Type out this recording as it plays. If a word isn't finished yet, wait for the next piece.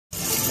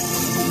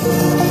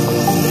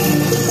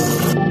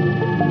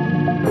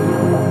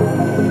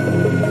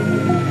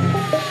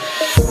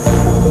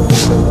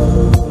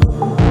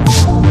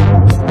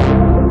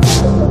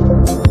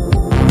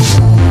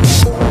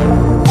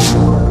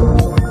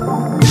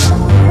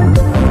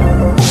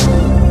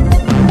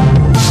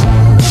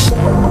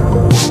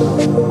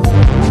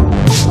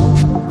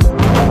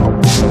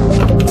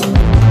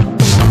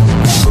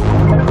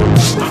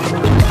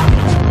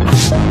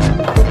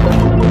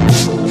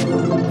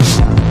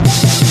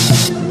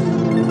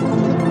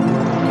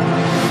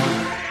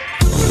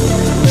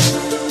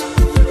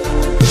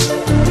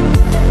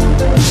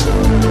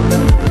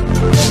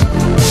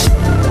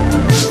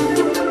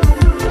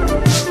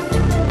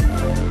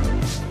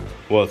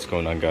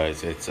going on,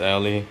 guys? It's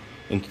Ali.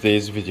 In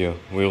today's video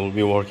we will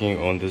be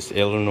working on this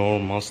Eleanor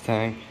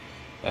Mustang,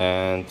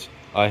 and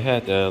I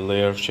had a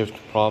layer shift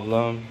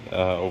problem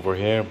over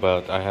here,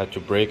 but I had to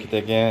break it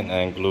again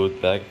and glue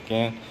it back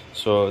again,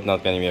 so it's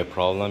not gonna be a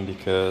problem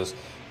because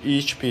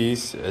each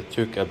piece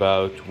took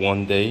about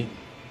 1 day,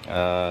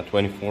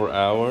 24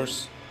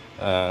 hours,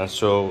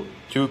 so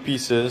 2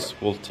 pieces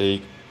will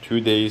take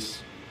 2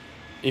 days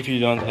if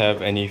you don't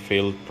have any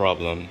failed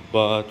problem.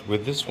 But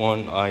with this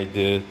one I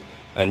did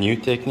a new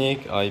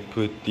technique. I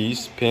put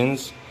these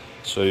pins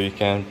so you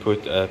can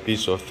put a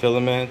piece of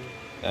filament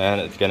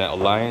and it's gonna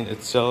align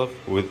itself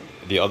with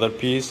the other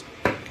piece.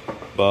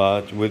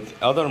 But with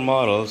other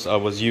models I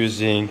was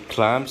using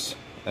clamps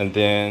and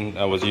then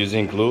I was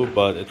using glue,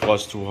 but it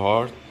was too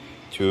hard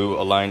to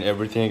align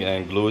everything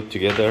and glue it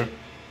together.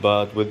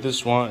 But with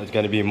this one it's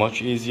gonna be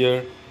much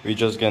easier. We're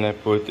just gonna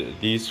put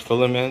these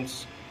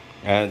filaments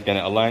and it's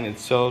gonna align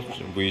itself.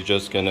 We're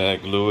just gonna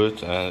glue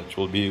it and it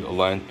will be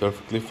aligned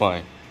perfectly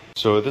fine.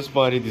 So this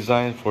body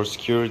designed for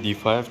Secure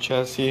D5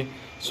 chassis.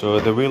 So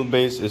the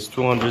wheelbase is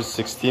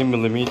 216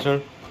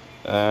 millimeter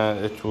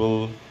and it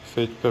will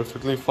fit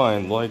perfectly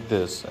fine like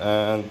this.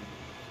 And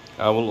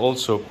I will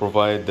also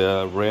provide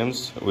the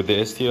rims with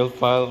the STL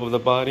file of the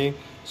body,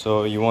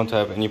 so you won't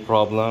have any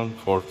problem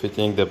for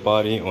fitting the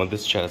body on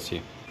this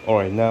chassis.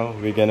 Alright, now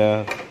we're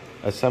gonna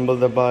assemble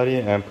the body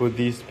and put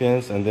these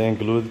pins and then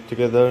glue it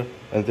together,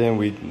 and then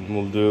we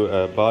will do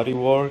a body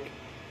work.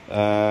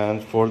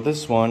 And for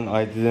this one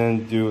I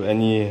didn't do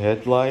any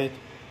headlight.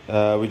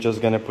 We're just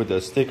gonna put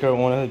a sticker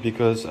on it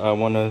because I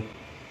want to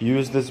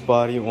use this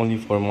body only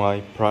for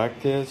my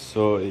practice,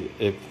 so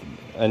if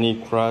any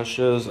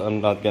crashes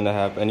I'm not gonna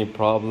have any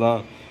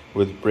problem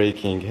with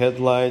breaking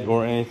headlight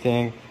or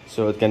anything.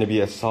 So it's gonna be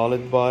a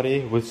solid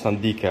body with some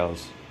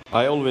decals.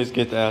 I always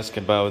get asked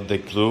about the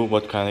glue,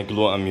 what kind of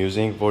glue I'm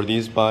using for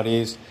these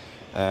bodies.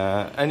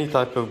 Any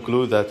type of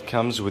glue that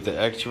comes with the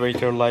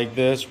actuator like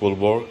this will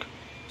work,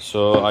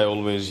 so I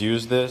always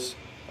use this.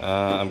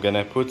 I'm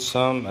gonna put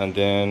some, and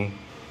then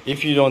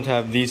if you don't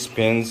have these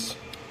pins,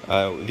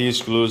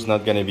 these glues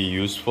not gonna be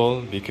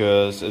useful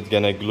because it's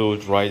gonna glue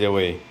it right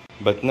away.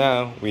 But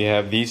now we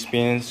have these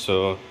pins,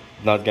 so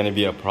not gonna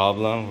be a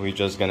problem. We're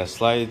just gonna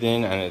slide it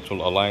in and it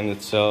will align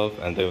itself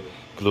and the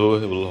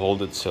glue will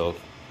hold itself.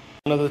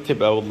 Another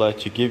tip I would like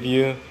to give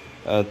you,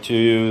 to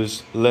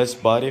use less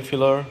body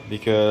filler,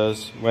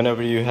 because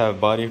whenever you have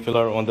body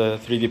filler on the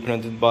 3D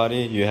printed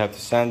body you have to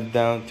sand it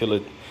down till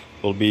it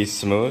will be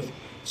smooth.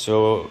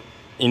 So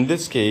in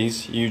this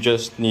case you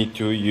just need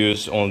to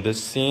use on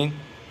this scene,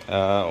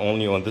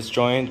 only on this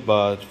joint,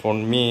 but for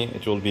me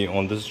it will be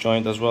on this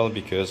joint as well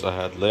because I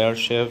had layer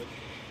shift.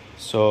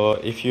 So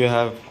if you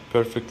have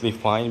perfectly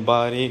fine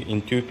body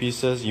in 2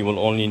 pieces, you will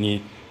only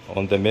need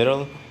on the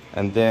middle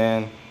and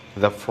then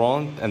the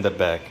front and the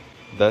back.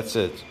 That's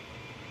it,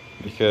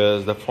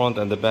 because the front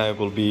and the back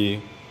will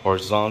be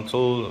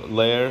horizontal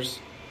layers,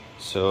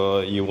 so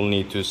you will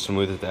need to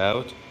smooth it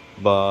out.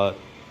 But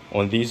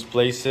on these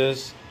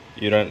places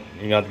you're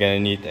not gonna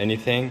need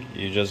anything.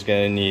 You're just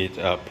gonna need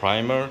a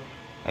primer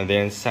and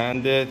then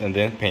sand it and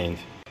then paint.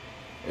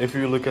 If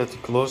you look at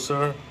it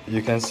closer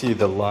you can see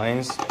the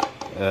lines.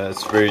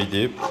 It's very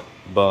deep,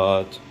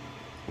 but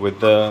with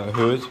the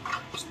hood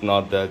it's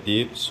not that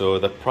deep, so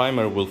the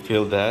primer will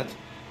fill that,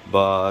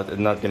 but it's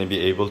not going to be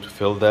able to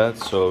fill that.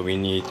 So we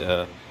need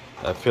a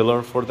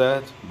filler for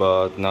that,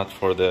 but not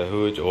for the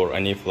hood or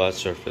any flat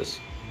surface.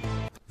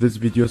 This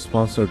video is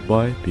sponsored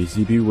by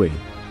PCBWay.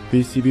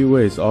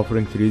 PCBWay is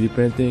offering 3D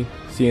printing,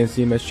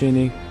 CNC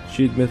machining,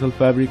 sheet metal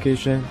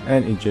fabrication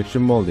and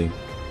injection molding.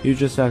 You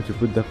just have to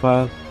put the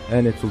file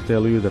and it will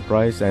tell you the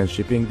price and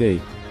shipping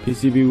date.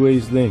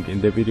 PCBWay's link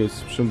in the video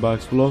description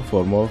box below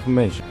for more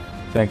information.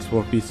 Thanks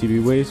for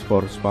PCBWay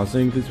for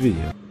sponsoring this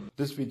video.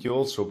 This video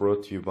also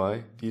brought to you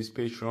by these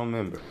Patreon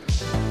members.